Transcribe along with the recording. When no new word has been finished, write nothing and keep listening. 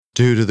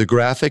Due to the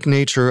graphic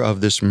nature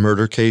of this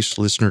murder case,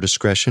 listener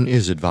discretion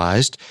is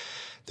advised.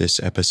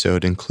 This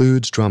episode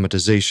includes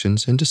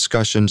dramatizations and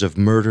discussions of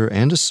murder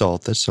and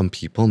assault that some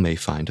people may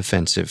find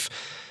offensive.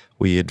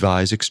 We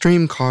advise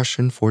extreme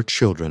caution for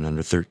children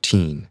under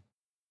 13.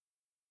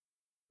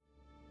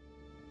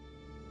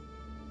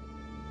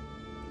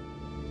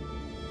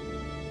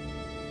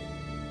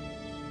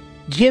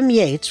 Jim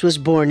Yeates was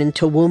born in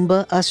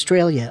Toowoomba,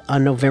 Australia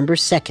on November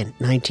 2,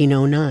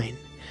 1909.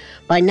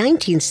 By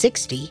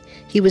 1960,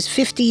 he was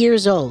 50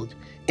 years old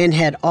and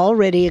had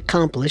already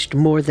accomplished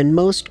more than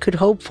most could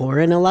hope for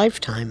in a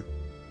lifetime.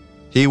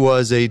 He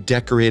was a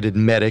decorated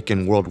medic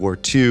in World War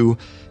II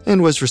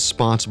and was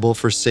responsible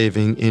for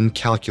saving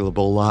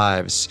incalculable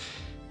lives.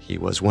 He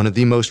was one of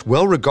the most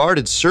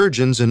well-regarded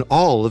surgeons in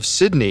all of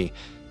Sydney,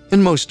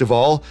 and most of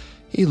all,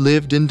 he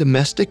lived in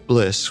domestic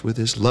bliss with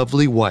his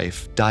lovely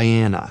wife,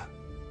 Diana.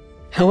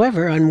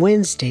 However, on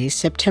Wednesday,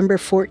 September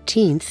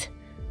 14th,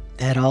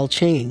 that all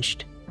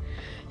changed.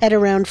 At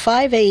around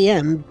 5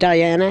 a.m.,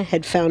 Diana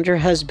had found her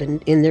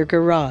husband in their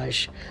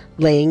garage,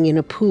 laying in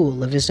a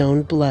pool of his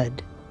own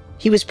blood.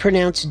 He was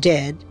pronounced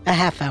dead a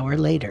half hour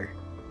later.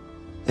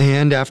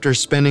 And after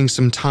spending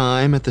some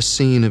time at the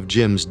scene of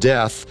Jim's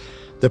death,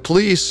 the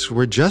police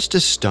were just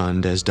as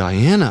stunned as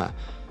Diana.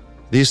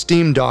 The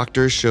esteemed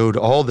doctor showed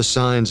all the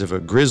signs of a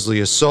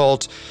grisly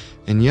assault,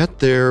 and yet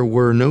there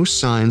were no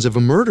signs of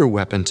a murder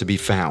weapon to be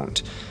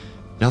found.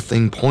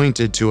 Nothing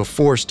pointed to a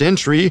forced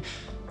entry,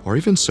 or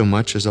even so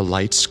much as a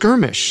light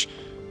skirmish.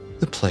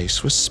 The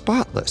place was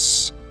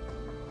spotless.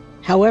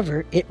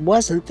 However, it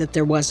wasn't that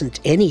there wasn't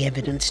any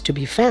evidence to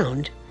be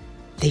found.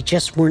 They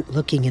just weren't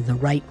looking in the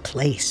right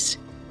place.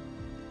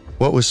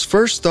 What was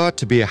first thought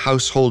to be a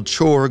household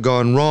chore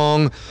gone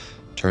wrong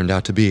turned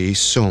out to be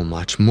so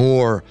much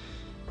more.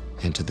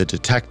 And to the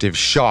detective's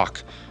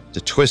shock,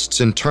 the twists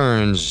and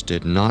turns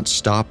did not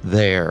stop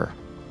there.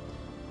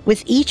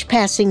 With each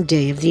passing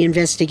day of the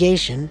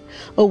investigation,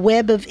 a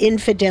web of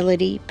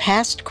infidelity,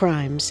 past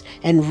crimes,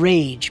 and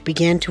rage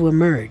began to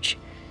emerge,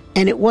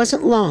 and it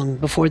wasn't long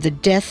before the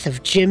death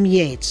of Jim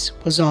Yeates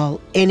was all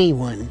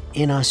anyone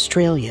in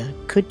Australia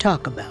could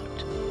talk about.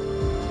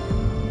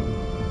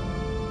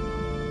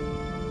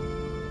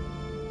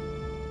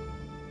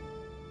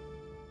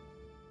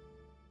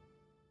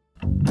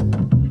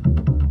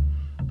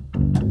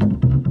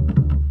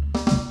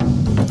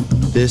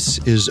 This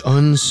is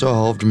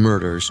Unsolved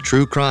Murders,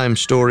 True Crime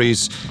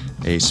Stories,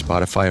 a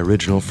Spotify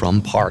original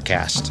from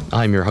Parcast.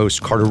 I'm your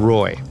host, Carter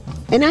Roy.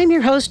 And I'm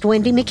your host,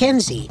 Wendy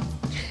McKenzie.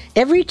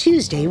 Every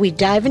Tuesday, we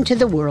dive into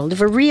the world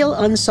of a real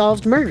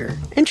unsolved murder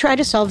and try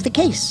to solve the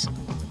case.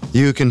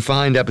 You can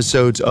find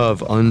episodes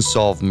of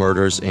Unsolved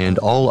Murders and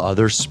all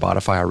other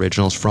Spotify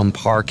originals from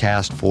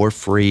Parcast for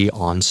free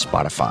on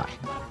Spotify.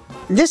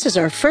 This is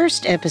our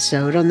first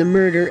episode on the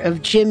murder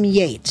of Jim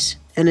Yeates,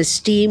 an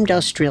esteemed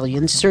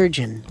Australian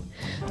surgeon.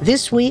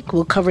 This week,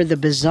 we'll cover the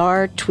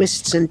bizarre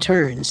twists and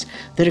turns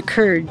that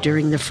occurred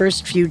during the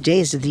first few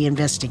days of the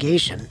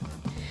investigation.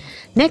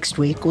 Next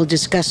week, we'll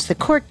discuss the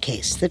court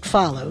case that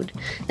followed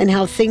and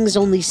how things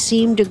only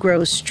seemed to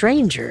grow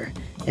stranger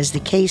as the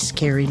case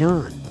carried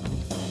on.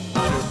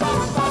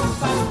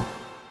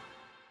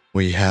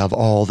 We have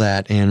all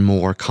that and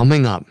more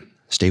coming up.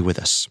 Stay with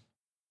us.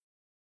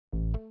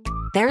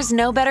 There's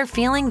no better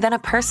feeling than a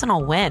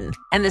personal win,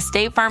 and the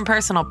State Farm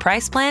Personal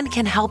Price Plan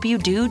can help you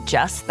do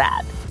just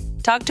that.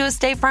 Talk to a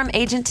State Farm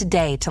agent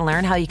today to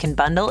learn how you can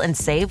bundle and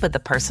save with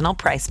the Personal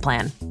Price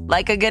Plan.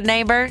 Like a good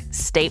neighbor,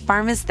 State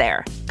Farm is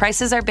there.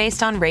 Prices are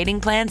based on rating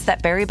plans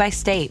that vary by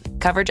state.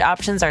 Coverage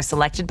options are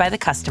selected by the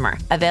customer.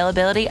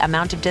 Availability,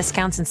 amount of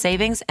discounts and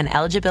savings, and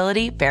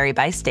eligibility vary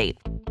by state.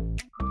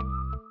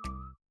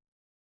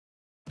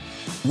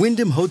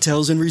 Wyndham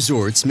Hotels and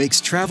Resorts makes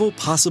travel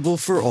possible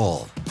for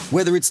all.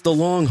 Whether it's the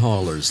long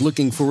haulers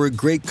looking for a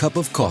great cup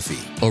of coffee,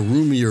 a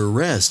roomier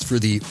rest for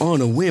the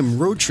on-a-whim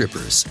road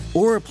trippers,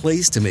 or a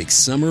place to make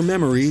summer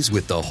memories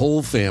with the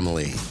whole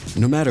family.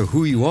 No matter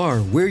who you are,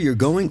 where you're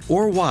going,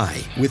 or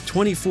why, with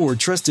 24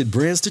 trusted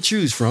brands to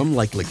choose from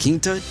like La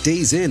Quinta,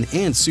 Days Inn,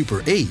 and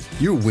Super 8,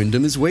 your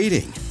Wyndham is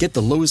waiting. Get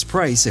the lowest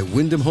price at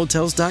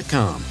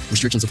WyndhamHotels.com.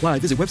 Restrictions apply.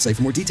 Visit website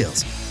for more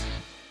details.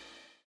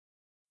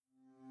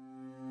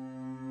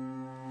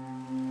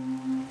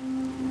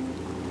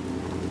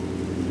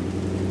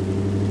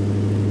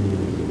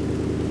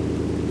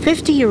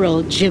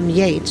 50-year-old Jim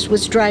Yeates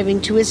was driving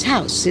to his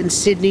house in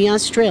Sydney,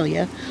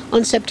 Australia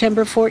on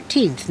September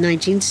 14,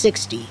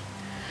 1960.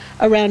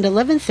 Around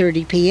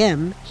 11:30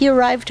 p.m., he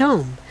arrived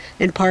home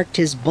and parked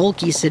his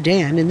bulky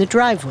sedan in the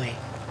driveway.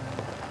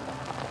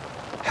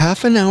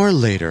 Half an hour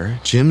later,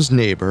 Jim's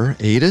neighbor,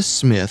 Ada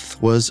Smith,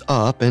 was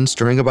up and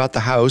stirring about the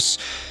house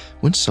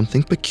when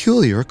something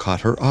peculiar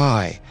caught her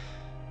eye.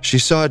 She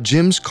saw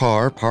Jim's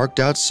car parked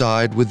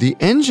outside with the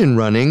engine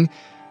running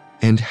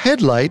and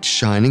headlights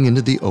shining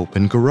into the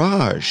open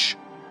garage.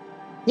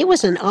 It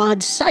was an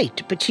odd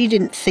sight, but she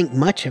didn't think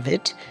much of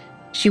it.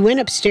 She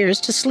went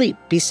upstairs to sleep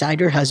beside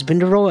her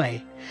husband,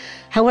 Roy.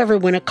 However,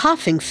 when a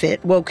coughing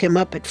fit woke him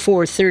up at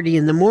 4:30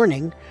 in the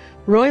morning,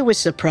 Roy was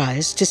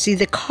surprised to see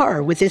the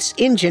car with its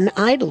engine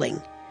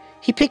idling.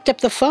 He picked up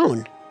the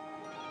phone.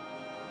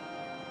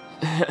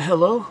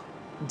 Hello?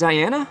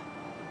 Diana?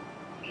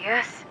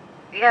 Yes,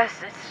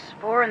 it's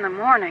 4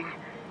 a.m.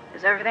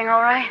 Is everything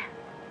all right?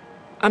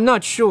 I'm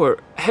not sure.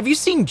 Have you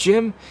seen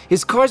Jim?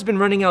 His car's been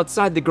running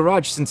outside the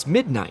garage since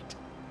midnight.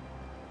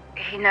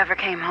 He never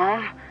came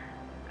home.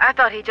 I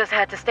thought he just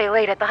had to stay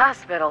late at the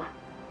hospital.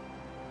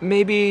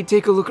 Maybe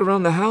take a look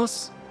around the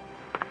house?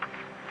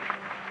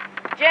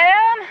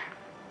 Jim?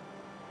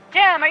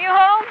 Jim, are you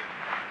home?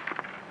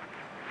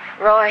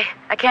 Roy,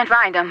 I can't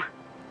find him.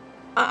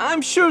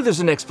 I'm sure there's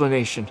an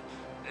explanation.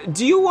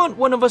 Do you want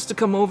one of us to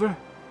come over?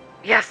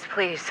 Yes,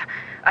 please.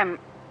 I'm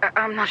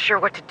not sure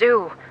what to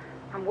do.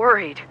 I'm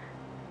worried.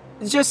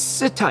 Just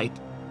sit tight.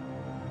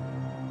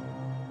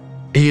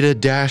 Ada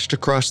dashed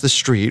across the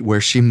street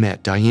where she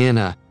met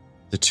Diana.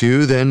 The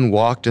two then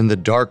walked in the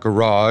dark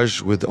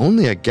garage with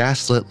only a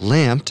gaslit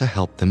lamp to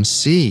help them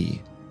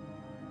see.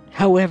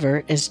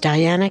 However, as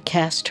Diana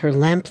cast her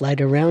lamplight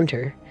around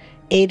her,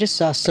 Ada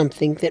saw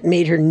something that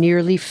made her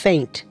nearly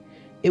faint.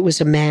 It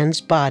was a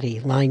man's body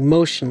lying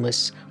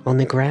motionless on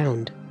the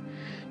ground.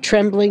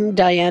 Trembling,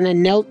 Diana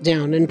knelt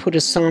down and put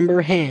a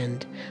somber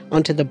hand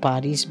onto the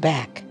body's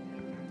back.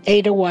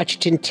 Ada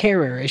watched in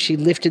terror as she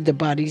lifted the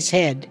body's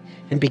head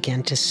and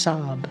began to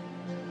sob.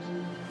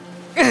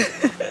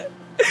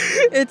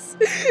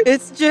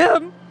 It's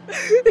Jim.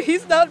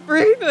 He's not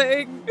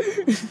breathing.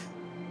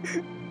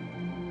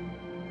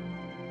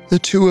 The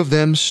two of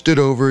them stood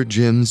over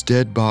Jim's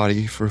dead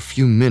body for a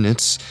few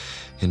minutes,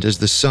 and as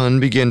the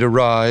sun began to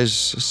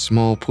rise, a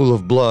small pool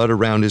of blood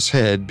around his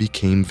head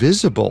became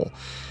visible.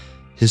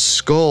 His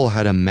skull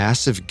had a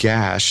massive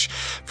gash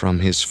from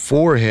his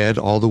forehead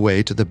all the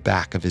way to the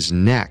back of his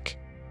neck.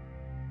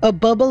 A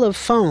bubble of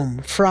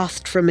foam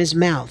frothed from his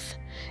mouth.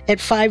 At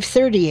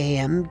 5:30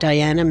 a.m.,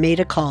 Diana made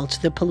a call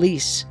to the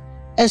police.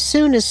 As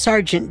soon as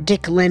Sergeant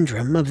Dick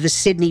Lendrum of the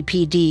Sydney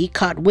PD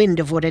caught wind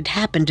of what had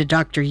happened to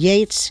Dr.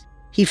 Yeates,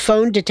 he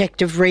phoned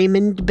Detective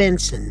Raymond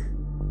Benson.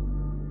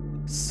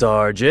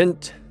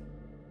 Sergeant?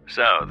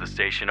 So, the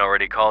station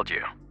already called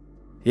you?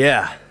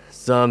 Yeah,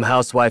 some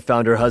housewife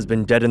found her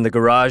husband dead in the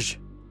garage.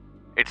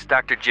 It's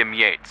Dr. Jim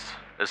Yeates,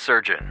 a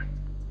surgeon.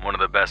 One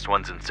of the best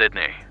ones in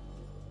Sydney.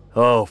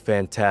 Oh,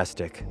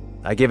 fantastic.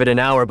 I give it an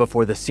hour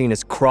before the scene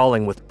is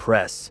crawling with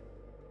press.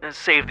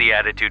 Save the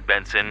attitude,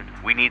 Benson.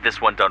 We need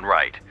this one done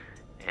right.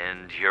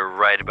 And you're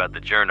right about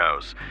the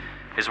journos.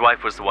 His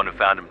wife was the one who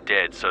found him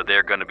dead, so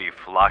they're gonna be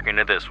flocking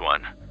to this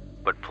one.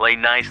 But play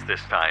nice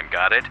this time,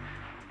 got it?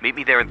 Meet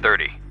me there in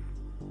 30.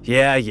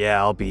 Yeah,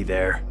 I'll be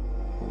there.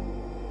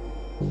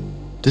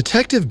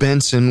 Detective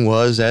Benson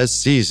was as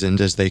seasoned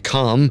as they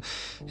come,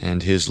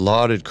 and his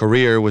lauded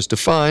career was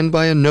defined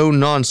by a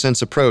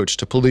no-nonsense approach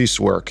to police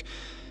work.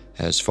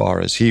 As far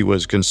as he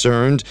was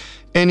concerned,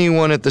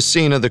 anyone at the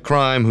scene of the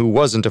crime who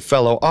wasn't a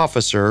fellow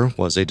officer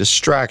was a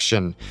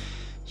distraction.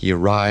 He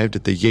arrived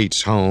at the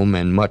Yeates home,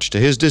 and much to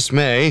his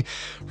dismay,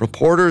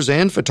 reporters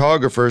and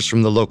photographers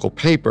from the local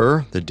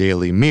paper, the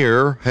Daily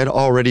Mirror, had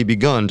already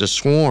begun to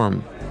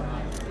swarm.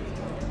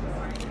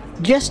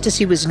 Just as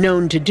he was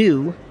known to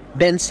do,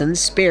 Benson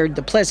spared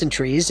the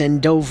pleasantries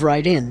and dove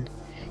right in.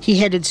 He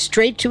headed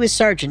straight to his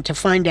sergeant to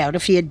find out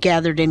if he had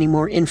gathered any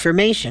more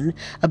information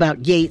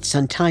about Yeates'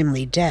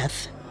 untimely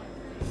death.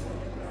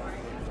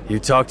 You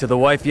talked to the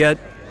wife yet?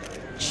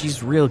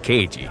 She's real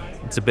cagey.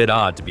 It's a bit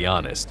odd, to be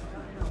honest.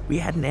 We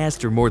hadn't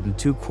asked her more than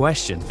 2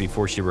 questions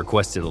before she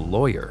requested a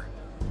lawyer.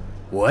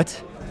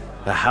 What?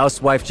 A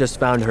housewife just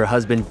found her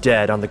husband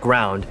dead on the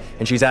ground,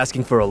 and she's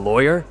asking for a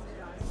lawyer?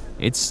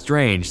 It's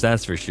strange,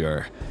 that's for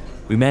sure.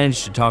 We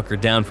managed to talk her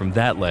down from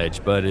that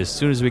ledge, but as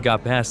soon as we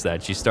got past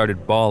that, she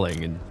started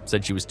bawling and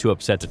said she was too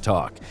upset to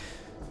talk.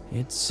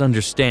 It's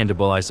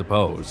understandable, I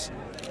suppose.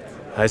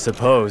 I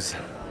suppose.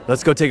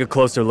 Let's go take a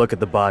closer look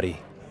at the body.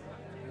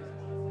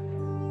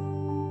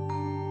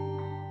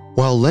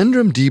 While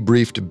Lendrum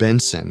debriefed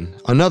Benson,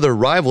 another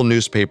rival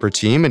newspaper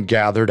team had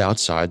gathered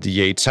outside the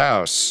Yeates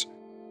house.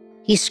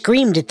 He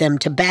screamed at them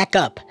to back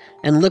up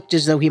and looked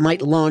as though he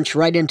might launch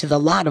right into the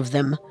lot of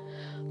them.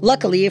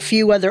 Luckily, a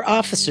few other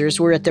officers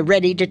were at the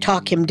ready to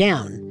talk him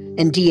down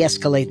and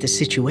de-escalate the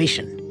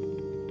situation.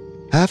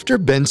 After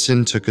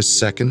Benson took a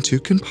second to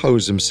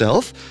compose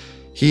himself,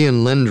 he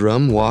and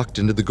Lendrum walked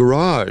into the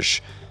garage.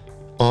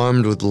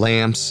 Armed with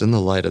lamps in the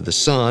light of the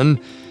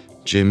sun,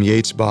 Jim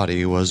Yeates'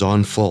 body was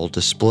on full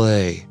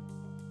display.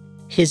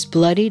 His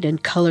bloodied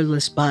and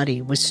colorless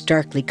body was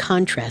starkly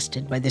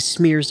contrasted by the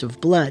smears of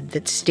blood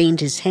that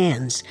stained his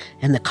hands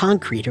and the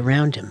concrete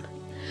around him.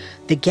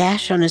 The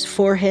gash on his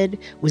forehead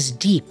was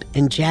deep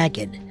and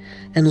jagged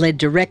and led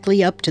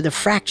directly up to the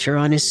fracture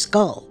on his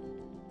skull.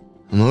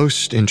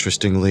 Most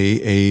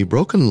interestingly, a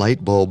broken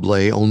light bulb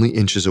lay only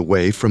inches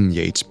away from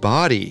Yeates'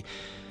 body.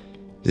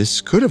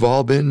 This could have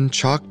all been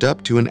chalked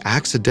up to an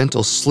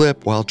accidental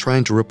slip while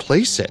trying to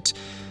replace it.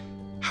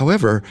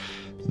 However,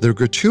 the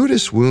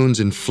gratuitous wounds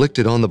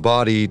inflicted on the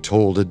body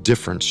told a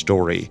different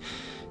story,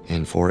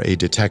 and for a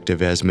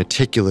detective as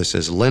meticulous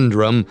as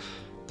Lendrum,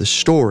 the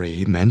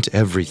story meant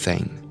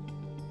everything.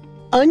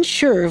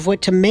 Unsure of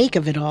what to make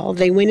of it all,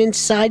 they went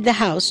inside the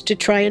house to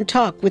try and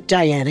talk with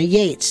Diana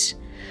Yeates.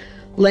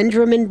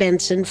 Lendrum and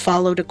Benson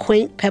followed a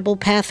quaint pebble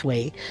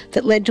pathway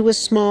that led to a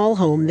small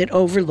home that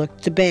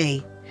overlooked the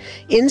bay.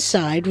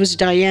 Inside was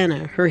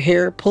Diana, her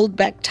hair pulled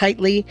back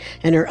tightly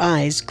and her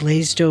eyes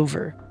glazed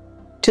over.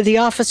 To the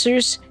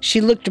officers, she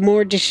looked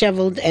more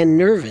disheveled and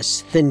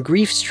nervous than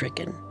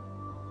grief-stricken.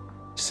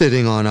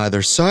 Sitting on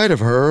either side of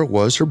her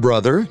was her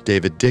brother,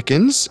 David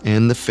Dickens,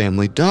 and the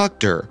family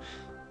doctor.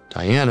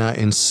 Diana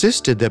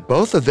insisted that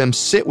both of them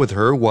sit with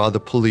her while the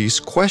police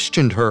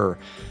questioned her.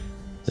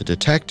 The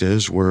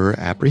detectives were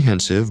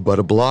apprehensive but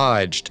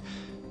obliged.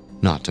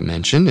 Not to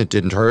mention, it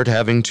didn't hurt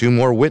having two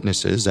more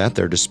witnesses at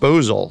their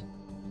disposal.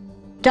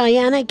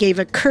 Diana gave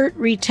a curt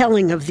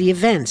retelling of the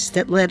events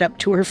that led up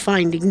to her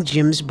finding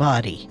Jim's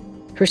body.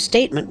 Her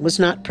statement was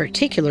not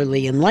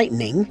particularly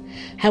enlightening.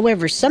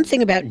 However,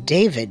 something about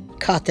David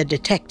caught the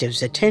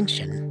detective's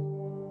attention.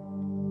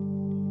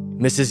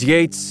 Mrs.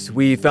 Yeates,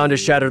 we found a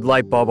shattered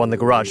light bulb on the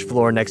garage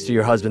floor next to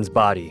your husband's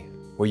body.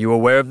 Were you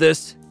aware of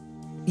this?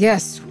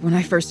 Yes, when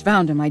I first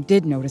found him, I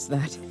did notice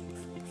that.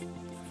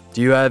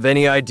 Do you have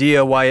any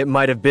idea why it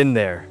might have been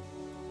there?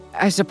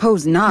 I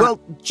suppose not. Well,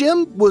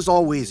 Jim was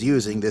always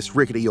using this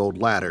rickety old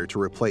ladder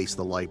to replace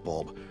the light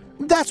bulb.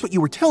 That's what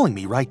you were telling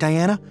me, right,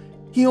 Diana?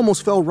 He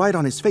almost fell right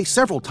on his face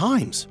several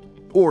times.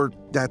 Or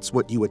that's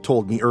what you had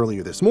told me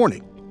earlier this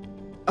morning.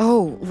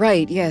 Oh,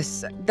 right,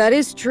 yes. That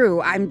is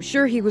true. I'm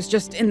sure he was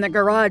just in the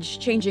garage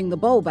changing the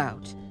bulb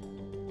out.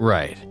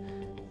 Right.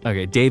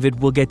 Okay,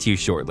 David, we'll get to you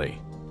shortly.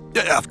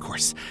 Of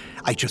course.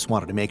 I just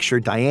wanted to make sure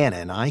Diana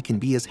and I can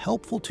be as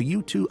helpful to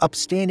you two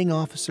upstanding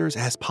officers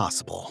as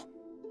possible.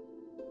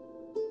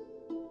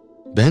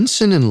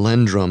 Benson and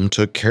Lendrum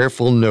took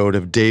careful note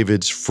of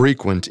David's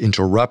frequent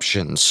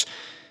interruptions.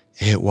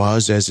 It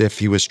was as if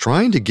he was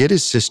trying to get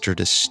his sister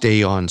to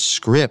stay on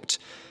script.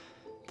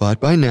 But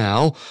by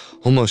now,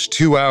 almost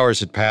 2 hours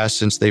had passed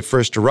since they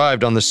first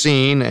arrived on the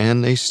scene,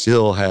 and they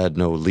still had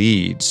no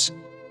leads.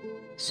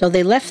 So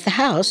they left the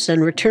house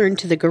and returned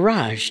to the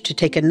garage to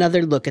take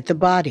another look at the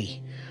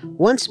body.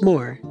 Once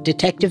more,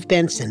 Detective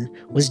Benson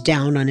was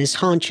down on his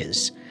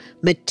haunches,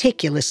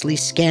 meticulously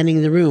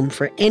scanning the room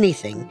for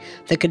anything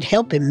that could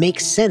help him make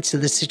sense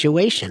of the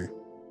situation.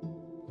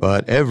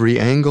 But every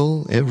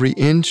angle, every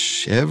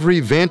inch, every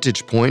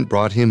vantage point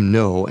brought him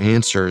no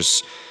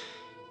answers.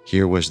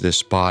 Here was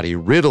this body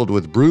riddled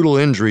with brutal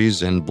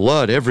injuries and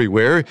blood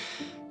everywhere,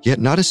 yet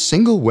not a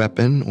single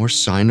weapon or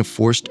sign of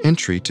forced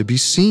entry to be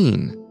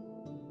seen.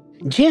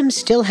 Jim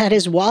still had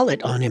his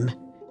wallet on him,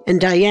 and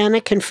Diana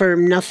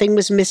confirmed nothing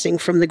was missing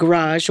from the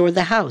garage or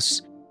the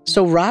house,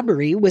 so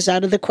robbery was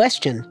out of the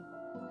question.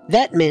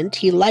 That meant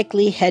he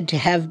likely had to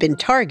have been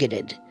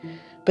targeted,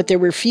 but there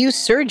were few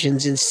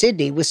surgeons in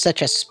Sydney with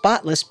such a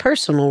spotless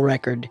personal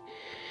record.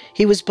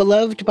 He was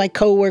beloved by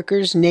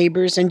co-workers,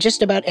 neighbors, and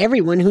just about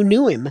everyone who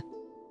knew him.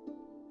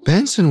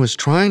 Benson was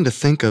trying to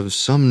think of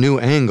some new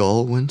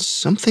angle when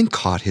something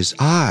caught his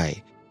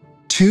eye.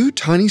 2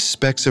 tiny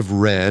specks of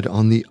red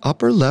on the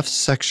upper left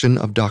section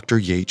of Dr.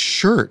 Yeates'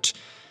 shirt.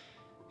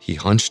 He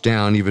hunched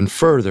down even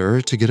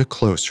further to get a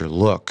closer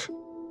look.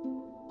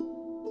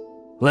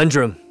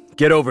 Lendrum,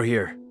 get over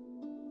here.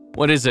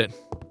 What is it?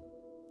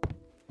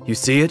 You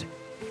see it?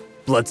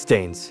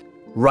 Bloodstains,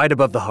 right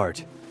above the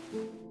heart.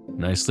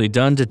 Nicely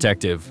done,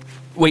 Detective.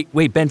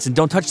 Wait, Benson,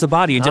 don't touch the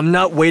body until— I'm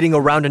not waiting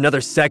around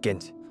another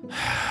second.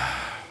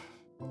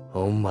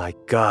 Oh my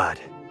God.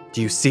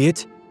 Do you see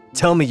it?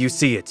 Tell me you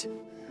see it.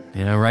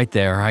 Yeah, right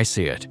there, I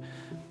see it.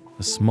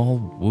 A small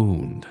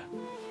wound.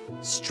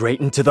 Straight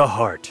into the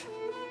heart.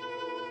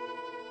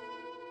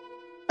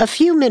 A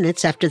few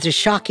minutes after the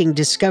shocking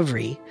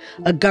discovery,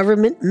 a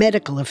government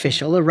medical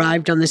official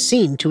arrived on the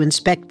scene to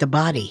inspect the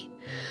body.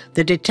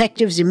 The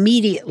detectives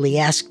immediately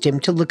asked him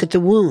to look at the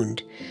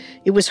wound.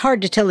 It was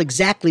hard to tell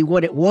exactly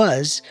what it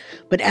was,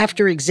 but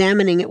after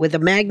examining it with a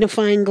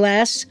magnifying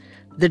glass,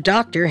 the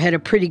doctor had a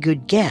pretty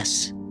good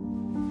guess.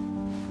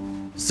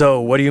 So,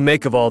 what do you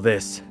make of all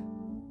this?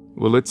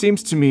 Well, it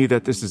seems to me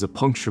that this is a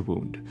puncture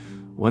wound,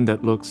 one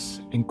that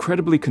looks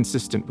incredibly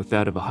consistent with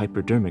that of a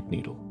hypodermic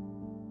needle.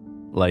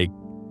 Like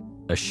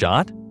a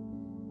shot?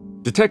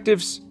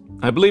 Detectives,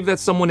 I believe that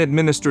someone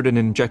administered an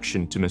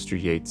injection to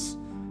Mr. Yeates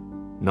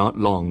not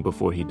long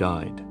before he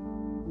died.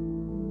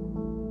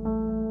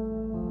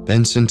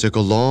 Benson took a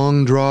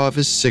long draw of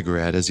his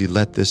cigarette as he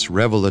let this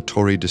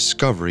revelatory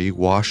discovery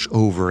wash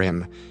over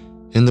him.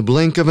 In the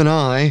blink of an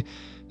eye,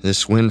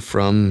 this went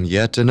from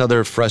yet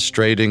another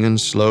frustrating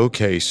and slow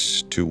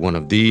case to one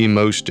of the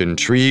most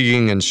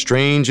intriguing and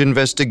strange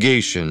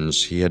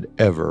investigations he had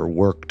ever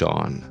worked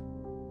on.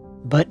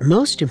 But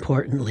most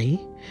importantly,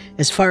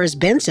 as far as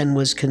Benson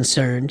was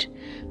concerned,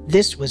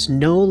 this was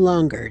no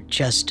longer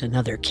just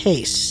another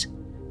case.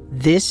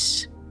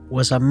 This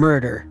was a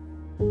murder.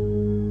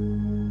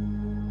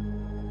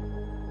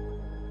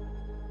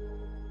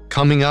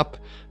 Coming up,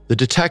 the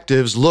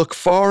detectives look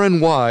far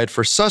and wide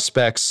for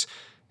suspects,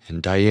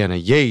 and Diana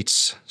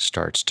Yeates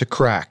starts to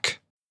crack.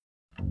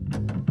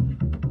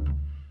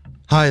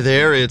 Hi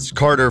there, it's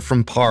Carter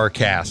from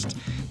Parcast.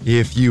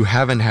 If you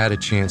haven't had a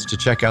chance to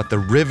check out the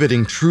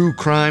riveting true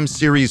crime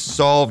series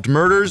Solved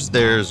Murders,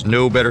 there's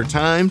no better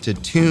time to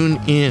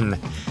tune in.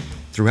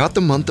 Throughout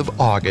the month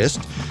of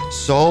August,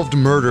 Solved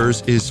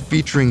Murders is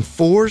featuring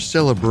 4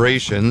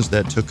 celebrations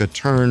that took a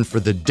turn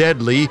for the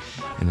deadly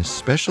in a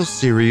special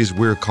series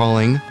we're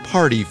calling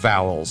Party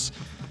Fouls.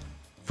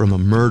 From a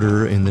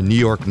murder in the New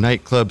York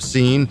nightclub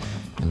scene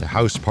and a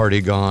house party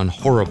gone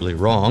horribly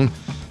wrong,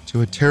 to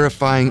a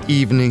terrifying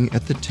evening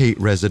at the Tate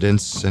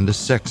residence and a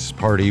sex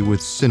party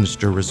with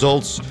sinister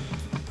results,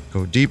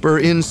 go deeper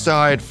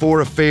inside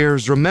 4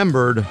 affairs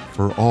remembered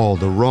for all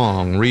the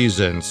wrong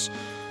reasons.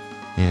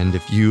 And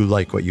if you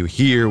like what you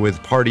hear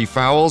with Party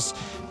Fouls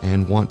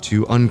and want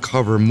to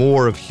uncover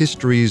more of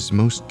history's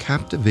most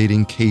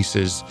captivating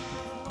cases,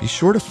 be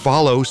sure to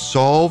follow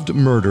Solved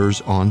Murders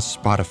on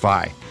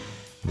Spotify.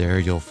 There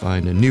you'll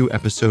find a new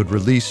episode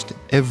released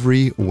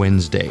every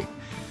Wednesday.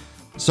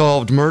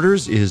 Solved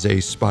Murders is a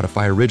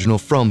Spotify original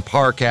from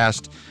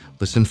Parcast.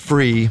 Listen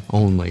free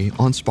only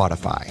on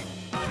Spotify.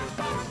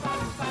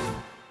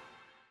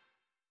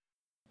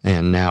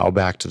 And now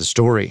back to the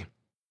story.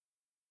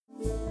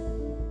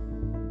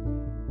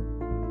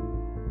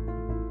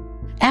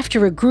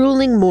 After a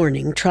grueling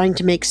morning trying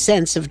to make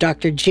sense of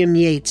Dr. Jim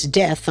Yeates'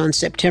 death on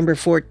September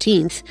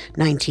 14th,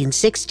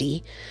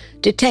 1960,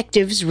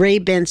 detectives Ray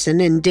Benson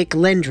and Dick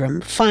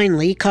Lendrum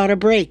finally caught a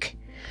break.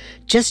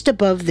 Just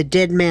above the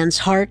dead man's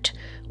heart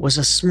was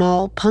a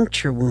small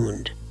puncture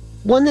wound,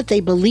 one that they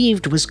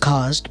believed was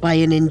caused by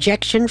an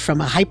injection from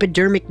a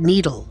hypodermic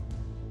needle.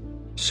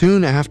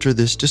 Soon after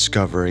this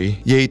discovery,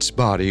 Yeates'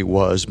 body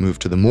was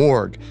moved to the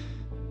morgue.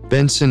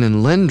 Benson and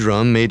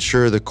Lendrum made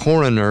sure the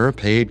coroner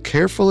paid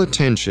careful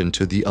attention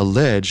to the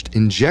alleged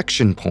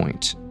injection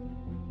point.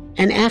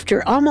 And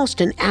after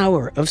almost an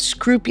hour of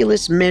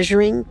scrupulous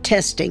measuring,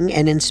 testing,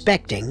 and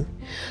inspecting,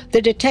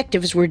 the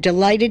detectives were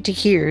delighted to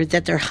hear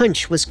that their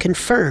hunch was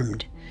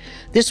confirmed.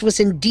 This was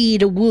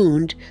indeed a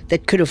wound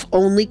that could have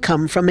only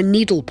come from a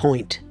needle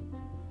point.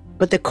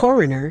 But the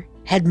coroner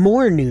had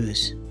more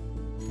news.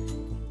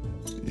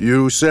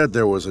 You said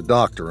there was a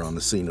doctor on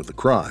the scene of the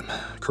crime,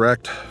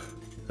 correct?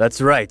 That's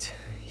right.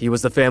 He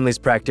was the family's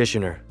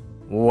practitioner.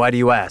 Why do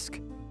you ask?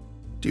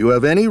 Do you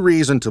have any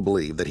reason to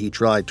believe that he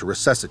tried to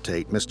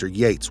resuscitate Mr.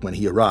 Yeates when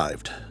he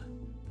arrived?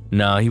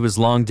 No, he was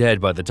long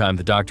dead by the time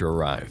the doctor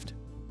arrived.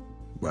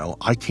 Well,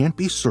 I can't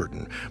be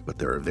certain, but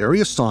there are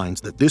various signs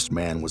that this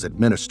man was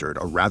administered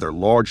a rather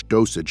large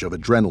dosage of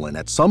adrenaline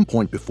at some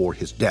point before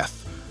his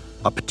death.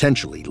 A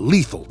potentially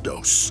lethal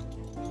dose.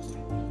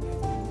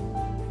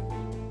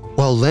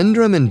 While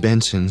Lendrum and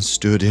Benson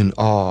stood in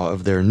awe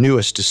of their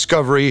newest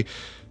discovery,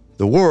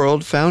 the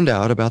world found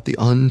out about the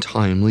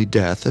untimely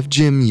death of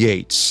Jim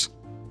Yeates.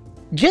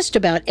 Just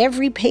about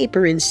every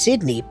paper in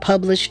Sydney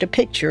published a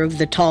picture of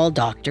the tall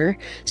doctor,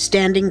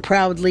 standing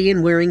proudly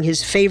and wearing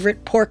his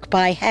favorite pork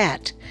pie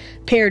hat,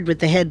 paired with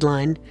the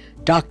headline,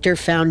 "Doctor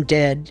Found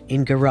Dead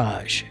in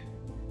Garage."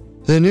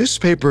 The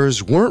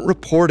newspapers weren't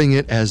reporting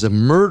it as a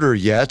murder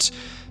yet,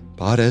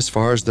 but as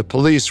far as the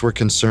police were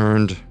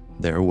concerned,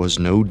 there was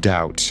no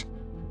doubt.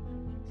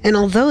 And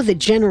although the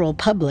general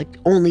public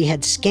only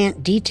had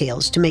scant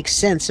details to make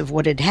sense of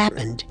what had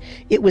happened,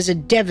 it was a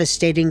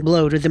devastating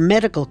blow to the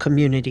medical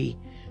community.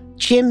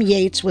 Jim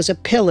Yeates was a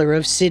pillar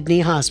of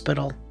Sydney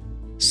Hospital.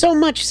 So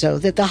much so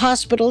that the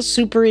hospital's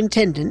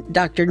superintendent,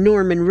 Dr.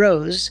 Norman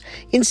Rose,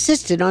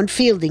 insisted on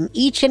fielding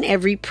each and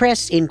every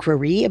press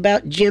inquiry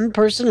about Jim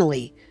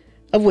personally,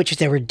 of which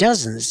there were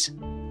dozens.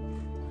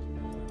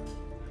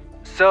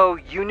 So,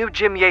 you knew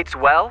Jim Yeates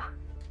well?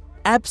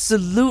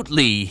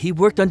 Absolutely. He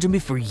worked under me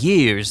for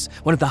years.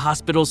 One of the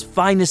hospital's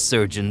finest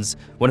surgeons.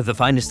 One of the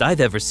finest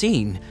I've ever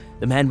seen.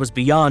 The man was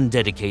beyond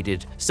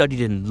dedicated.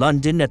 Studied in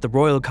London at the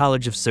Royal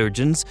College of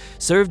Surgeons.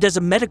 Served as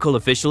a medical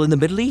official in the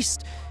Middle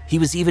East. He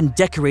was even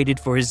decorated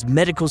for his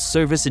medical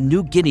service in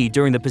New Guinea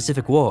during the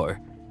Pacific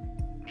War.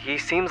 He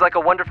seems like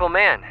a wonderful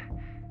man.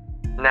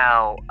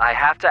 Now, I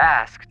have to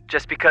ask,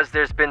 just because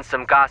there's been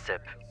some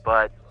gossip,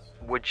 but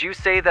would you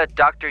say that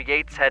Dr.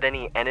 Yeates had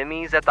any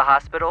enemies at the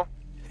hospital?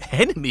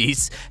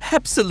 Enemies?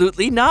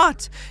 Absolutely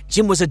not.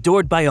 Jim was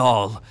adored by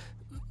all.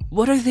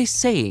 What are they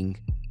saying?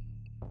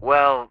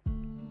 Well,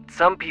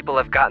 some people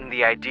have gotten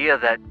the idea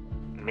that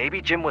maybe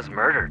Jim was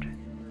murdered.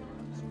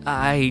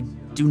 I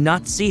do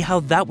not see how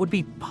that would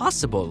be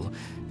possible.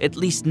 At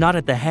least not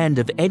at the hand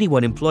of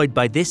anyone employed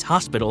by this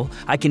hospital.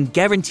 I can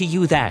guarantee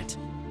you that.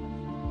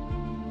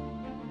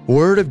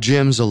 Word of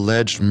Jim's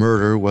alleged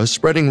murder was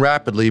spreading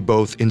rapidly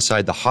both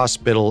inside the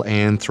hospital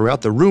and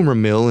throughout the rumor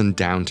mill in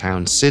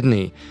downtown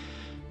Sydney.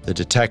 The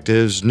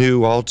detectives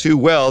knew all too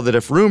well that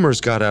if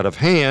rumors got out of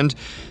hand,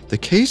 the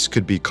case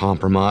could be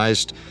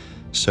compromised,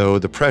 so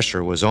the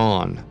pressure was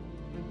on.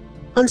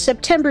 On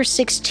September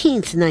 16,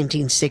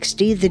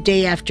 1960, the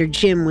day after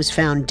Jim was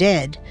found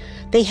dead,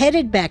 they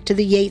headed back to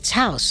the Yeates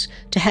house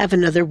to have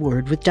another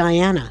word with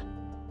Diana.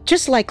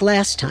 Just like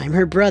last time,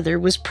 her brother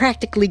was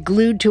practically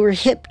glued to her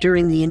hip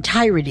during the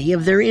entirety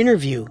of their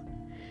interview.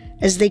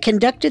 As they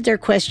conducted their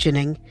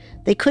questioning,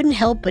 they couldn't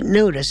help but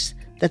notice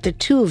that the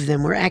two of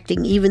them were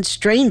acting even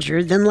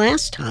stranger than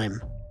last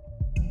time.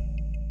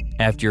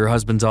 After your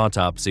husband's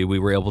autopsy, we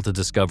were able to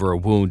discover a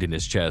wound in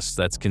his chest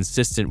that's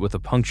consistent with a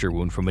puncture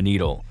wound from a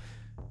needle.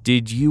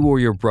 Did you or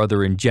your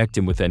brother inject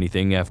him with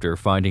anything after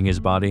finding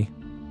his body?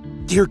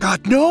 Dear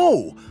God,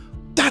 no!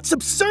 That's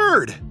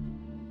absurd!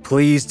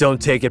 Please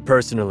don't take it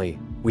personally.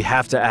 We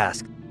have to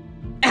ask.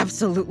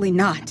 Absolutely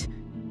not.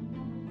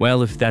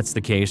 Well, if that's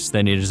the case,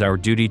 then it is our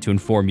duty to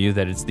inform you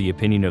that it's the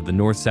opinion of the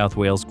North South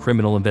Wales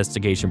Criminal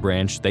Investigation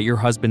Branch that your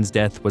husband's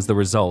death was the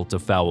result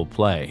of foul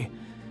play.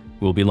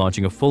 We'll be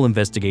launching a full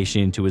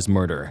investigation into his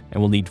murder, and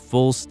we'll need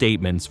full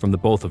statements from the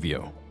both of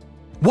you.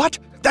 What?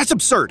 That's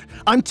absurd.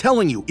 I'm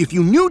telling you, if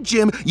you knew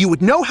Jim, you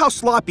would know how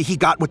sloppy he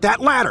got with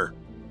that ladder.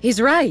 He's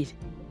right.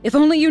 If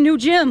only you knew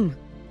Jim.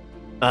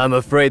 I'm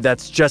afraid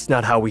that's just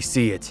not how we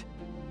see it.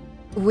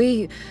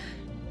 We're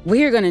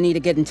gonna need to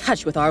get in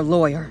touch with our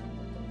lawyer.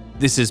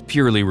 This is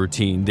purely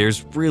routine.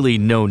 There's really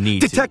no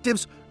need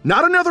Detectives,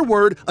 not another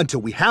word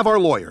until we have our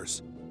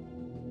lawyers.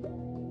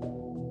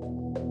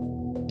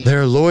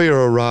 Their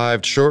lawyer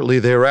arrived shortly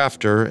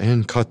thereafter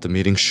and cut the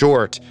meeting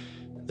short.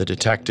 The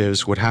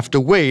detectives would have to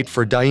wait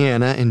for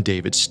Diana and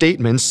David's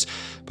statements,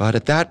 but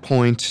at that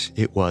point,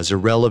 it was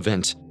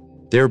irrelevant.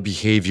 Their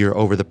behavior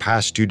over the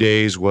past 2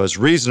 days was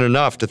reason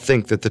enough to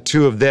think that the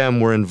two of them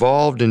were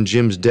involved in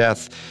Jim's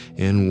death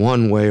in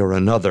one way or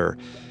another.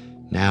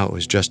 Now it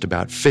was just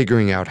about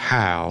figuring out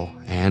how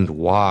and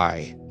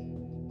why.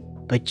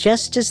 But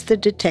just as the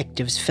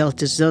detectives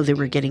felt as though they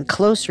were getting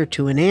closer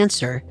to an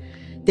answer,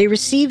 they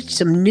received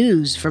some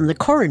news from the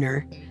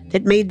coroner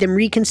that made them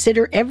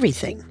reconsider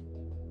everything.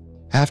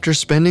 After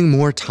spending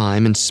more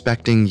time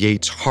inspecting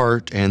Yeates'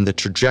 heart and the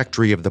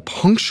trajectory of the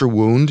puncture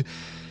wound,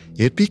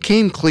 it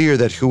became clear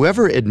that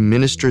whoever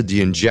administered the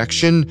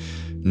injection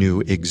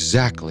knew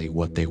exactly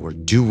what they were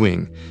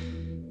doing.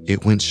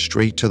 It went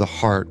straight to the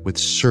heart with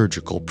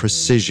surgical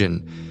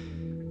precision.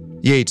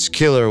 Yeates'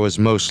 killer was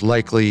most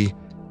likely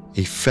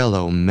a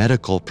fellow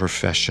medical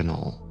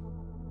professional.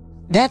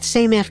 That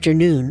same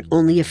afternoon,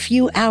 only a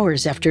few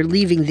hours after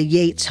leaving the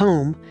Yeates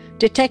home,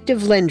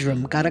 Detective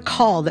Lendrum got a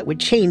call that would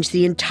change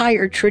the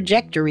entire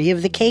trajectory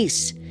of the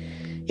case.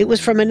 It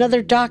was from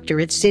another doctor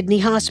at Sydney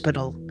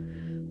Hospital,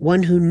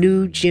 one who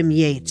knew Jim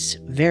Yeates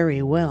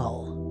very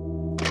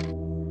well.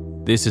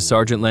 This is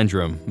Sergeant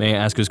Lendrum. May I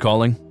ask who's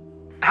calling?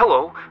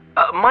 Hello.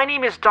 My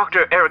name is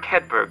Dr. Eric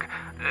Hedberg.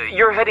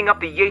 You're heading up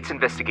the Yeates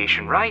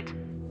investigation, right?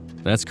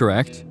 That's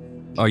correct.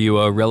 Are you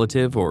a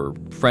relative or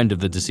friend of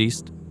the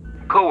deceased?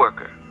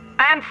 Coworker.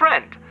 And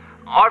friend.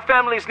 Our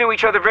families knew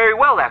each other very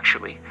well,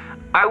 actually.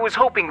 I was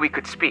hoping we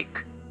could speak.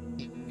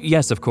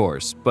 Yes, of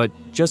course. But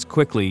just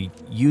quickly,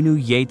 you knew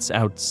Yeates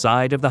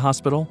outside of the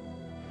hospital?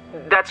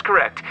 That's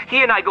correct.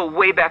 He and I go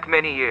way back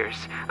many years.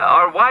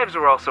 Our wives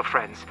were also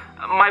friends.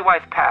 My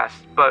wife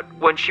passed, but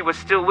when she was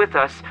still with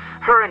us,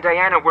 her and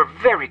Diana were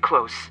very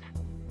close.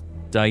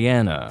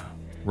 Diana,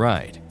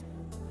 right.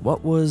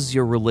 What was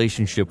your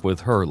relationship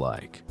with her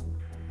like?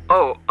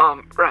 Oh,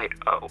 right.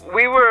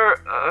 We were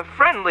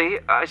friendly,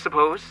 I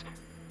suppose.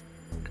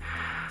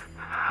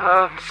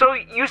 So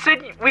you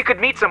said we could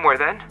meet somewhere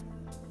then?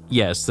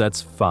 Yes,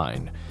 that's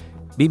fine.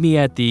 Meet me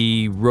at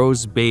the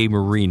Rose Bay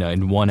Marina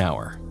in 1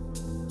 hour.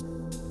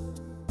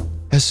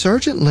 As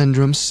Sergeant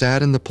Lendrum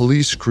sat in the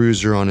police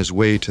cruiser on his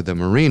way to the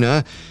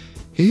marina,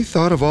 he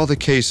thought of all the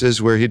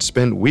cases where he'd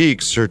spent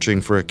weeks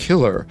searching for a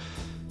killer.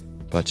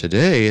 But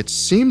today, it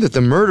seemed that the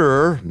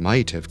murderer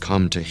might have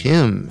come to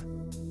him.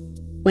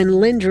 When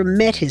Lendrum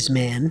met his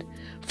man,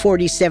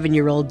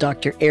 47-year-old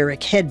Dr.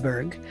 Eric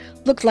Hedberg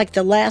looked like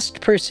the last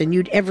person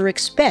you'd ever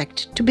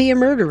expect to be a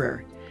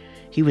murderer.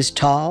 He was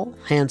tall,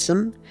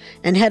 handsome,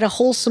 and had a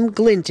wholesome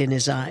glint in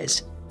his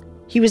eyes.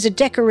 He was a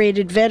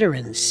decorated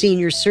veteran,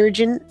 senior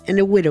surgeon, and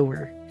a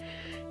widower.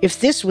 If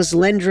this was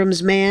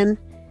Lendrum's man,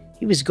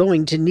 he was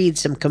going to need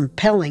some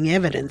compelling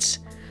evidence.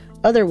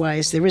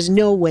 Otherwise, there was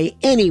no way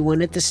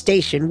anyone at the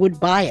station would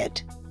buy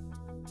it.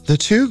 The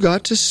two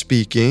got to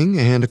speaking,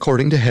 and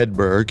according to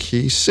Hedberg,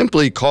 he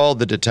simply called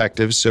the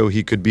detective so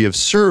he could be of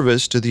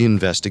service to the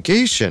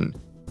investigation.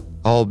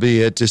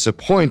 Albeit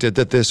disappointed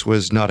that this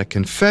was not a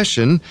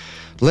confession,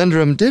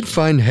 Lendrum did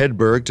find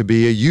Hedberg to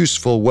be a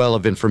useful well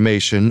of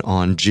information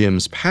on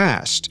Jim's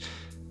past.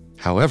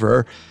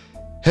 However,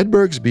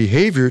 Hedberg's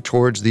behavior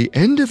towards the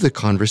end of the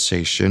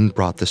conversation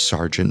brought the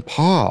sergeant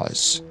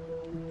pause.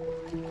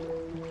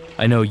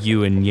 I know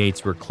you and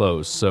Yeates were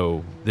close,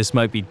 so this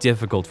might be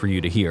difficult for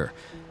you to hear.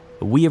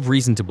 But we have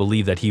reason to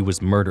believe that he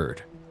was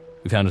murdered.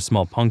 We found a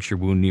small puncture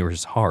wound near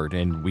his heart,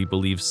 and we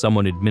believe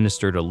someone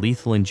administered a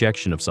lethal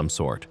injection of some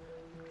sort.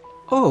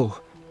 Oh,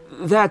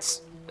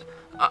 that's...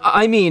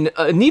 I mean,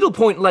 a needle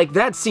point like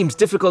that seems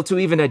difficult to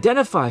even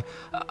identify.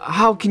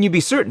 How can you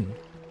be certain?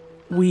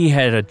 We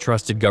had a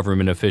trusted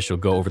government official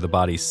go over the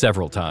body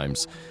several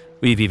times.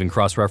 We've even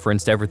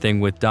cross-referenced everything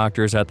with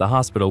doctors at the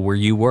hospital where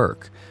you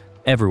work.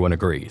 Everyone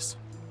agrees.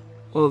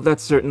 Well,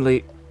 that's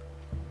certainly...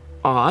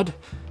 odd.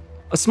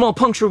 A small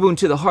puncture wound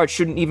to the heart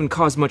shouldn't even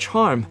cause much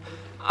harm.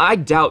 I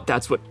doubt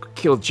that's what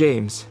killed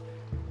James.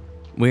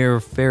 We're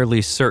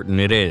fairly certain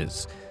it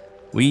is.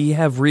 We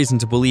have reason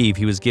to believe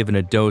he was given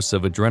a dose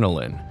of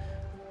adrenaline.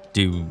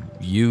 Do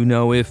you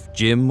know if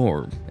Jim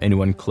or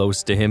anyone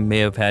close to him may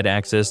have had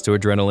access to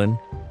adrenaline?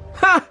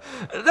 Ha!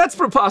 That's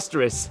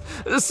preposterous.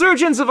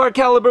 Surgeons of our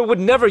caliber would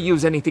never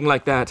use anything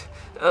like that.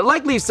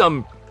 Likely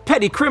some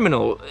petty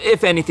criminal,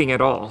 if anything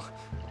at all.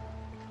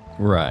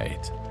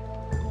 Right.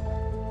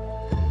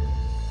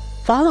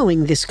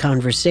 Following this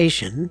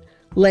conversation,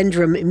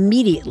 Lendrum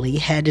immediately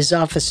had his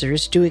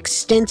officers do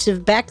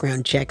extensive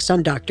background checks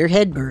on Dr.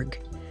 Hedberg.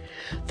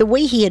 The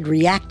way he had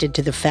reacted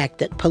to the fact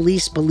that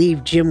police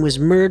believed Jim was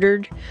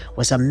murdered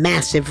was a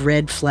massive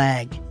red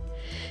flag.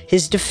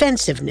 His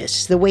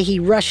defensiveness, the way he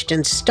rushed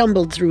and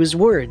stumbled through his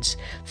words,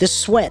 the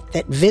sweat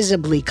that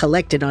visibly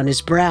collected on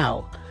his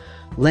brow.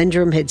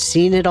 Lendrum had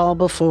seen it all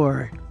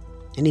before,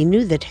 and he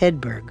knew that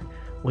Hedberg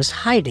was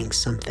hiding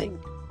something.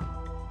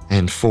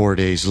 And 4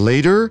 days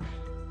later,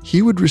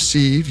 he would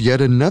receive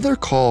yet another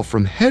call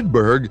from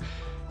Hedberg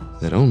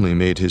that only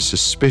made his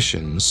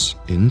suspicions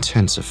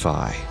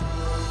intensify.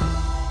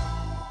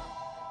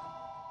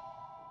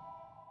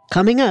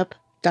 Coming up,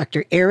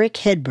 Dr. Eric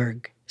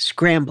Hedberg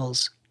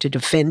scrambles to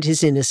defend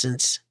his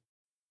innocence.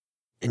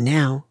 And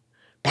now,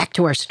 back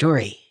to our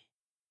story.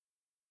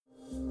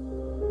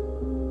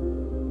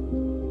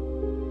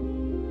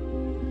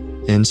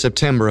 In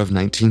September of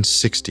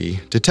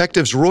 1960,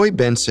 detectives Roy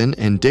Benson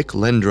and Dick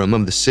Lendrum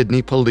of the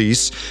Sydney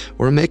Police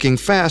were making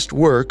fast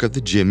work of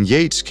the Jim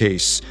Yeates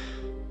case.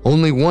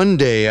 Only one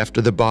day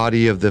after the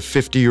body of the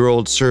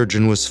 50-year-old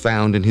surgeon was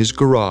found in his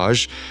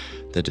garage,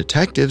 the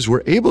detectives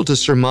were able to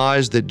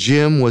surmise that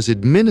Jim was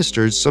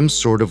administered some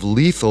sort of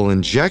lethal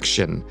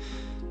injection.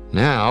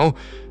 Now,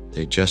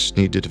 they just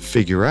needed to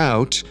figure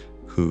out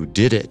who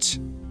did it.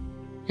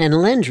 And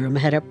Lendrum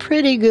had a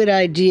pretty good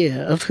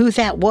idea of who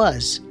that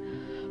was.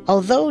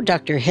 Although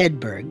Dr.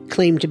 Hedberg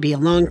claimed to be a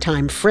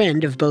longtime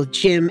friend of both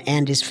Jim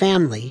and his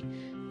family,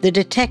 the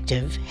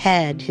detective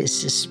had his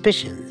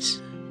suspicions.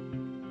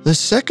 The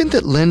second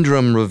that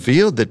Lendrum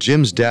revealed that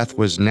Jim's death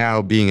was now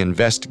being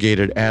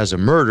investigated as a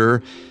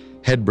murder,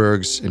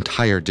 Hedberg's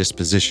entire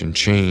disposition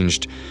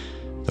changed.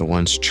 The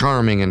once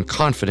charming and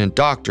confident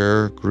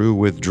doctor grew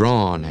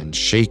withdrawn and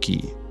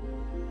shaky.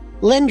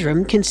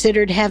 Lendrum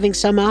considered having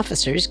some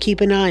officers keep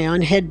an eye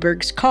on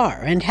Hedberg's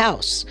car and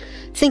house,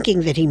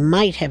 thinking that he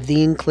might have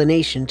the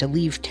inclination to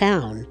leave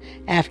town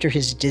after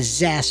his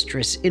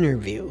disastrous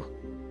interview.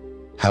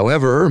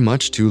 However,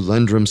 much to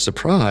Lendrum's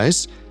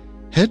surprise,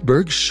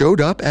 Hedberg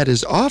showed up at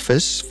his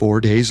office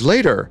 4 days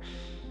later.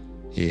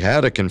 He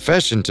had a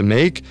confession to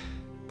make,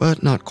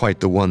 but not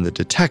quite the one the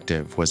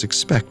detective was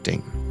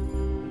expecting.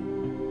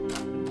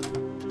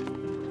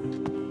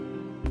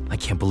 I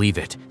can't believe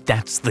it.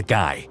 That's the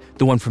guy.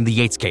 The one from the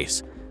Yeates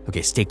case.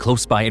 Okay, stay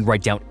close by and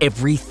write down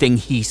everything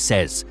he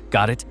says.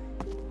 Got it?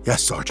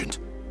 Yes, Sergeant.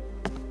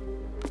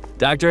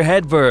 Dr.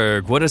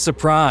 Hedberg, what a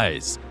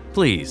surprise.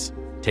 Please,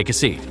 take a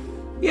seat.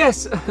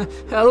 Yes,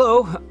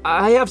 hello.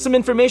 I have some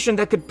information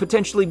that could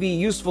potentially be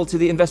useful to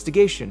the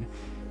investigation.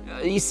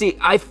 You see,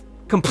 I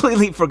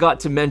completely forgot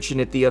to mention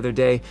it the other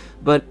day,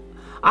 but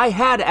I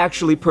had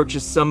actually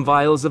purchased some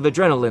vials of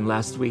adrenaline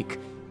last week.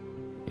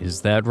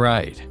 Is that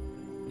right?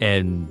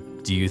 And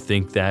do you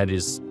think that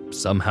is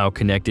somehow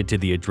connected to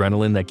the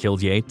adrenaline that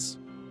killed Yeates?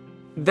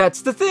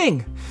 That's the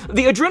thing.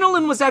 The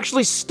adrenaline was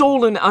actually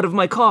stolen out of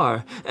my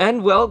car.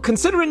 And, well,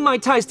 considering my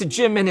ties to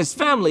Jim and his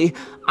family,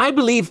 I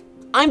believe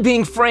I'm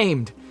being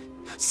framed.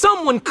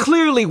 Someone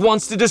clearly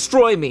wants to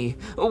destroy me,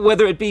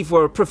 whether it be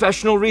for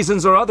professional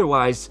reasons or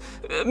otherwise.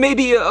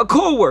 Maybe a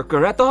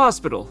co-worker at the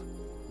hospital.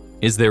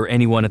 Is there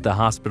anyone at the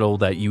hospital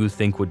that you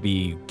think would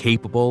be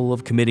capable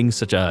of committing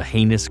such a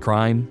heinous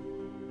crime?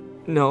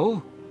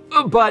 No.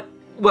 But,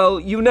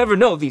 well, you never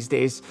know these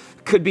days.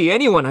 Could be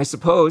anyone, I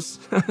suppose.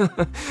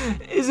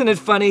 Isn't it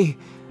funny?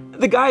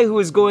 The guy who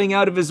is going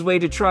out of his way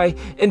to try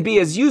and be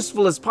as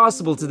useful as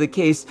possible to the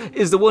case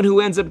is the one who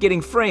ends up getting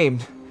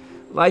framed.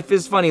 Life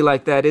is funny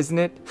like that, isn't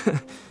it?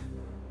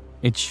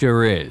 It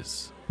sure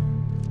is.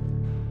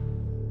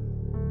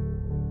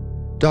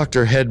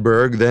 Dr.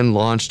 Hedberg then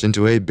launched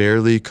into a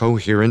barely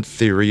coherent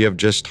theory of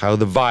just how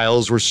the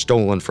vials were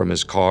stolen from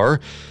his car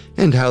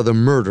and how the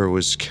murder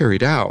was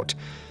carried out.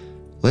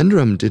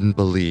 Lendrum didn't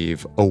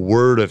believe a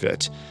word of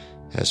it.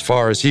 As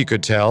far as he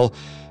could tell,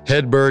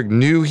 Hedberg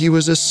knew he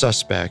was a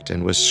suspect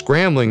and was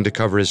scrambling to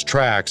cover his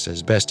tracks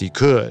as best he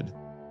could.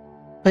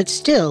 But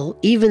still,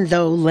 even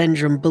though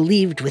Lendrum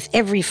believed with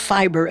every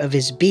fiber of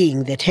his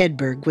being that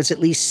Hedberg was at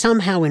least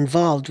somehow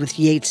involved with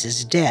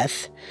Yates's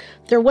death,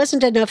 there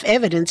wasn't enough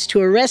evidence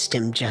to arrest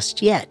him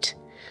just yet.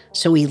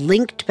 So he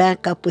linked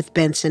back up with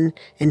Benson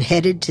and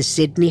headed to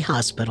Sydney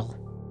Hospital.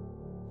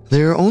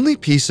 Their only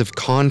piece of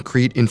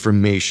concrete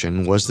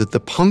information was that the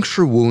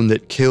puncture wound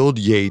that killed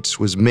Yeates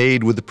was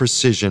made with the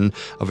precision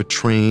of a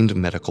trained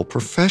medical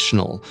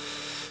professional.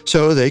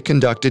 So they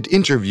conducted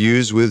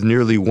interviews with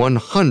nearly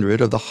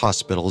 100 of the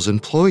hospital's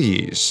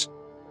employees.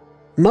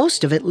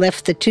 Most of it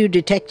left the two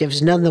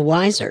detectives none the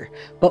wiser,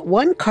 but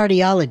one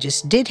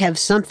cardiologist did have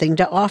something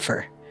to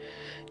offer.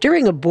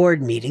 During a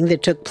board meeting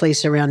that took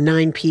place around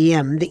 9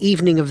 p.m. the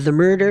evening of the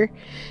murder,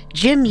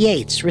 Jim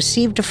Yeates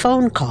received a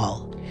phone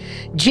call.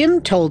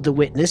 Jim told the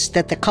witness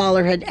that the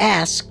caller had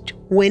asked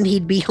when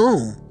he'd be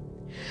home.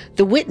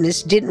 The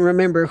witness didn't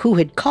remember who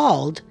had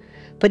called,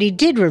 but he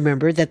did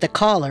remember that the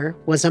caller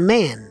was a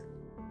man.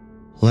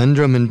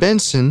 Lendrum and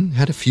Benson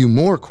had a few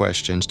more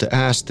questions to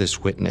ask this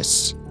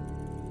witness.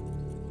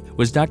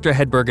 Was Dr.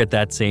 Hedberg at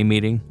that same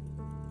meeting?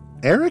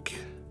 Eric?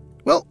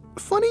 Well,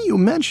 funny you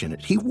mention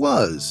it. He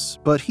was,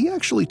 but he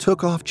actually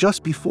took off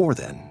just before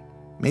then.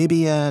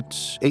 Maybe at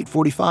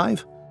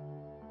 8:45?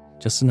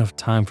 Just enough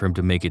time for him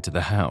to make it to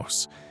the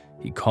house.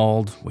 He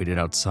called, waited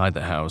outside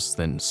the house,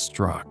 then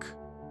struck.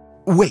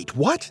 Wait,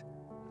 what?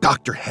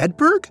 Dr.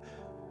 Hedberg?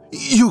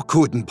 You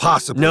couldn't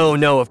possibly...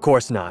 No, of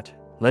course not.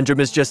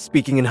 Lendrum is just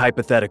speaking in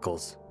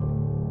hypotheticals.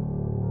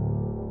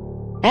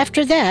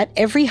 After that,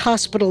 every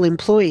hospital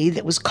employee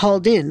that was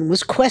called in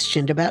was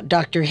questioned about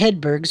Dr.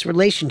 Hedberg's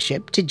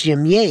relationship to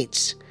Jim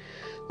Yeates.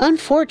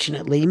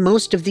 Unfortunately,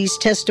 most of these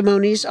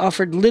testimonies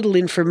offered little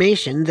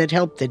information that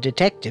helped the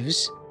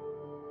detectives.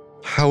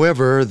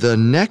 However, the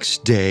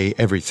next day,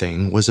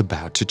 everything was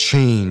about to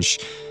change.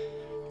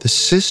 The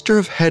sister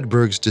of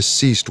Hedberg's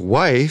deceased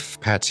wife,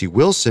 Patsy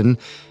Wilson,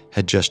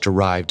 had just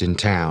arrived in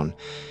town,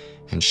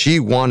 and she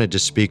wanted to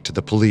speak to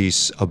the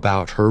police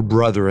about her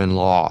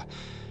brother-in-law.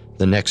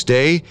 The next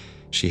day,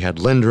 she had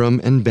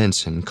Lendrum and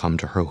Benson come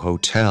to her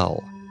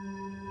hotel.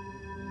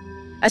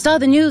 I saw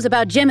the news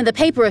about Jim in the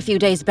paper a few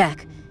days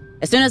back.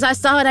 As soon as I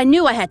saw it, I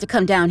knew I had to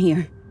come down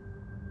here.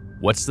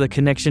 What's the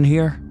connection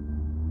here?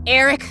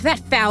 Eric, that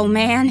foul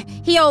man.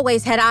 He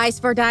always had eyes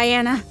for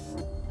Diana.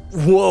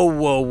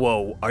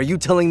 Whoa. Are you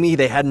telling me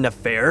they had an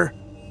affair?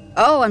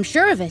 Oh, I'm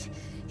sure of it.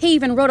 He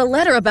even wrote a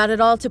letter about it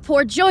all to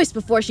poor Joyce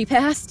before she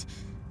passed.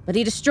 But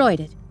he destroyed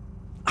it.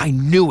 I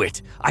knew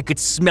it! I could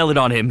smell it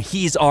on him.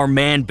 He's our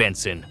man,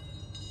 Benson.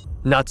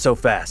 Not so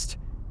fast.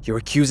 You're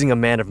accusing a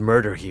man of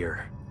murder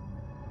here.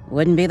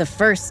 Wouldn't be the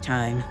first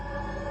time.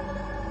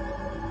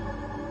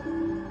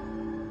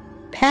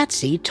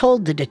 Patsy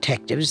told the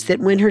detectives that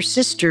when her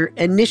sister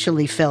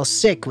initially fell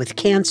sick with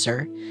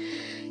cancer,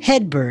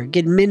 Hedberg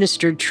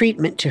administered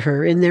treatment to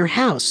her in their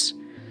house,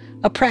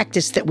 a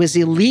practice that was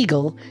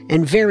illegal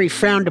and very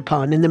frowned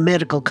upon in the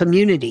medical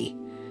community.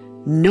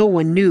 No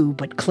one knew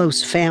but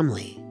close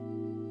family.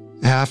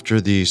 After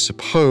the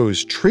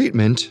supposed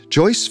treatment,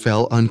 Joyce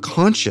fell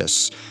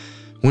unconscious.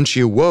 When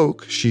she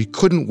awoke, she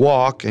couldn't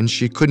walk and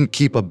she couldn't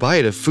keep a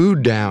bite of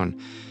food down.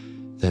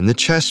 Then the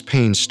chest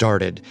pain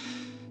started.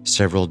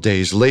 Several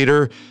days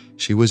later,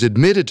 she was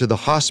admitted to the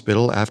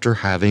hospital after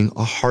having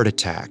a heart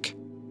attack.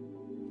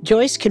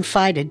 Joyce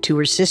confided to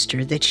her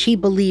sister that she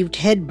believed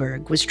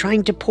Hedberg was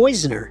trying to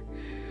poison her.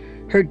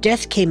 Her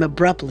death came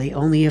abruptly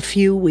only a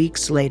few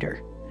weeks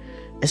later.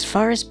 As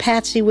far as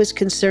Patsy was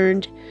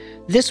concerned,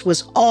 this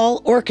was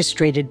all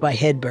orchestrated by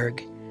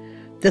Hedberg.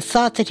 The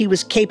thought that he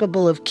was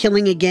capable of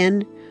killing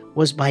again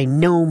was by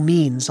no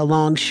means a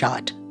long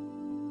shot.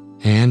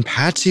 And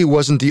Patsy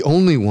wasn't the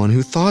only one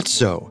who thought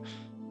so.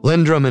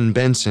 Lendrum and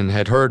Benson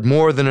had heard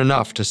more than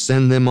enough to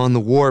send them on the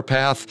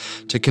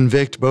warpath to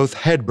convict both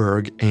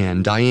Hedberg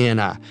and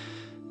Diana.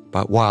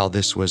 But while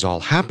this was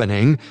all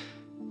happening,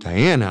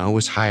 Diana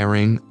was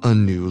hiring a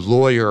new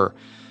lawyer,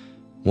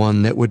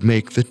 one that would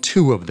make the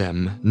two of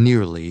them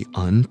nearly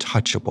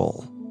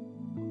untouchable.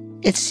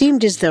 It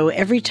seemed as though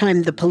every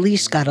time the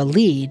police got a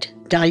lead,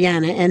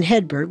 Diana and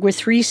Hedberg were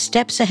 3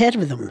 steps ahead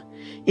of them.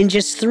 In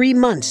just 3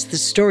 months, the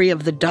story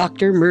of the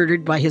doctor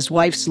murdered by his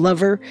wife's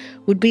lover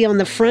would be on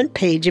the front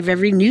page of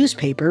every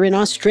newspaper in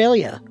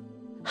Australia.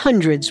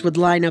 Hundreds would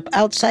line up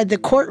outside the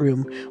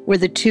courtroom where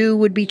the two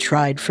would be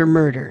tried for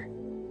murder.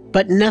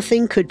 But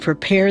nothing could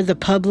prepare the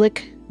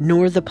public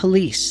nor the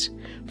police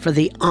for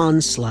the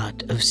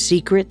onslaught of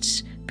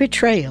secrets,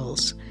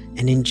 betrayals,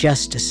 and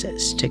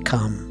injustices to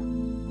come.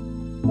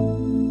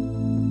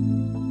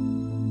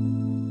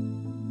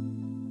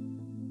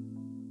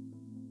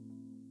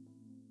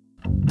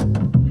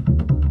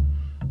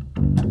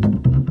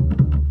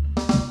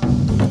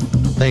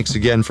 Thanks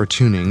again for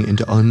tuning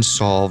into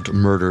Unsolved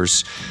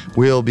Murders.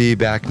 We'll be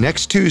back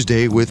next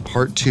Tuesday with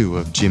part 2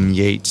 of Jim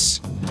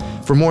Yeates.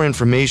 For more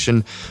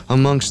information,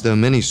 amongst the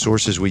many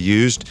sources we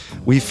used,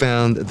 we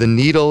found The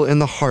Needle in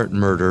the Heart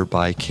Murder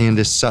by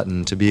Candace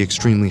Sutton to be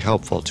extremely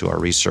helpful to our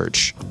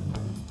research.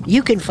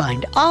 You can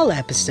find all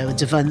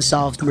episodes of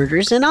Unsolved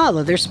Murders and all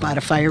other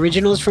Spotify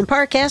originals from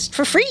Parcast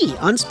for free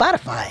on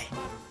Spotify.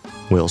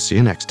 We'll see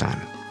you next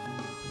time.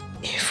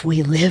 If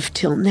we live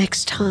till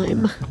next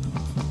time.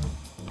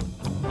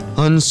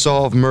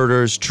 Unsolved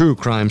Murders True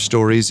Crime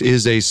Stories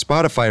is a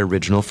Spotify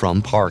original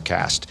from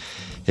Parcast.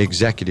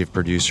 Executive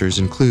producers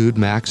include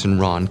Max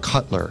and Ron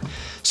Cutler.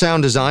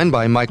 Sound design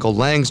by Michael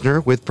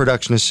Langsner with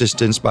production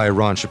assistance by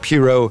Ron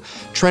Shapiro,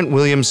 Trent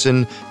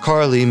Williamson,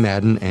 Carly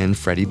Madden, and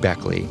Freddie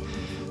Beckley.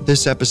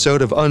 This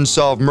episode of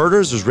Unsolved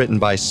Murders was written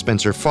by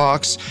Spencer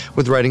Fox,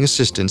 with writing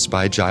assistance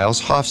by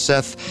Giles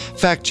Hofseth,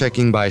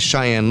 fact-checking by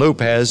Cheyenne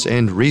Lopez,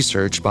 and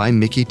research by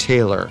Mickey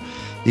Taylor.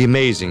 The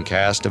amazing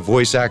cast of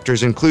voice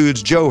actors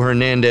includes Joe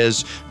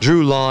Hernandez,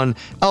 Drew Lawn,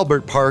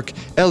 Albert Park,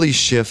 Ellie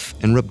Schiff,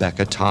 and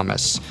Rebecca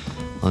Thomas.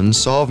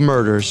 Unsolved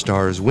Murders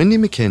stars Wendy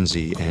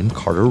McKenzie and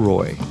Carter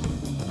Roy.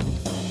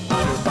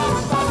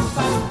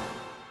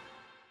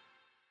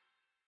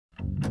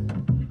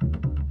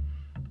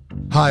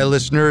 Hi,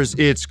 listeners,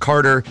 it's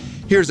Carter.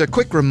 Here's a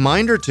quick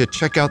reminder to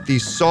check out the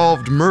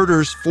Solved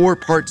Murders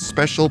 4-part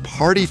special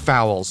Party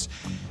Fouls.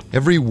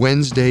 Every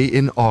Wednesday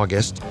in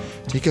August,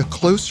 take a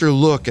closer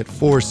look at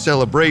 4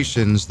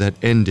 celebrations that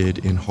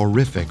ended in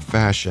horrific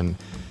fashion.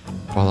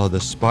 Follow the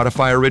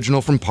Spotify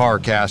original from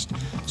Parcast,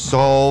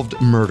 Solved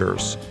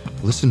Murders.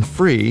 Listen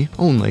free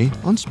only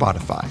on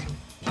Spotify.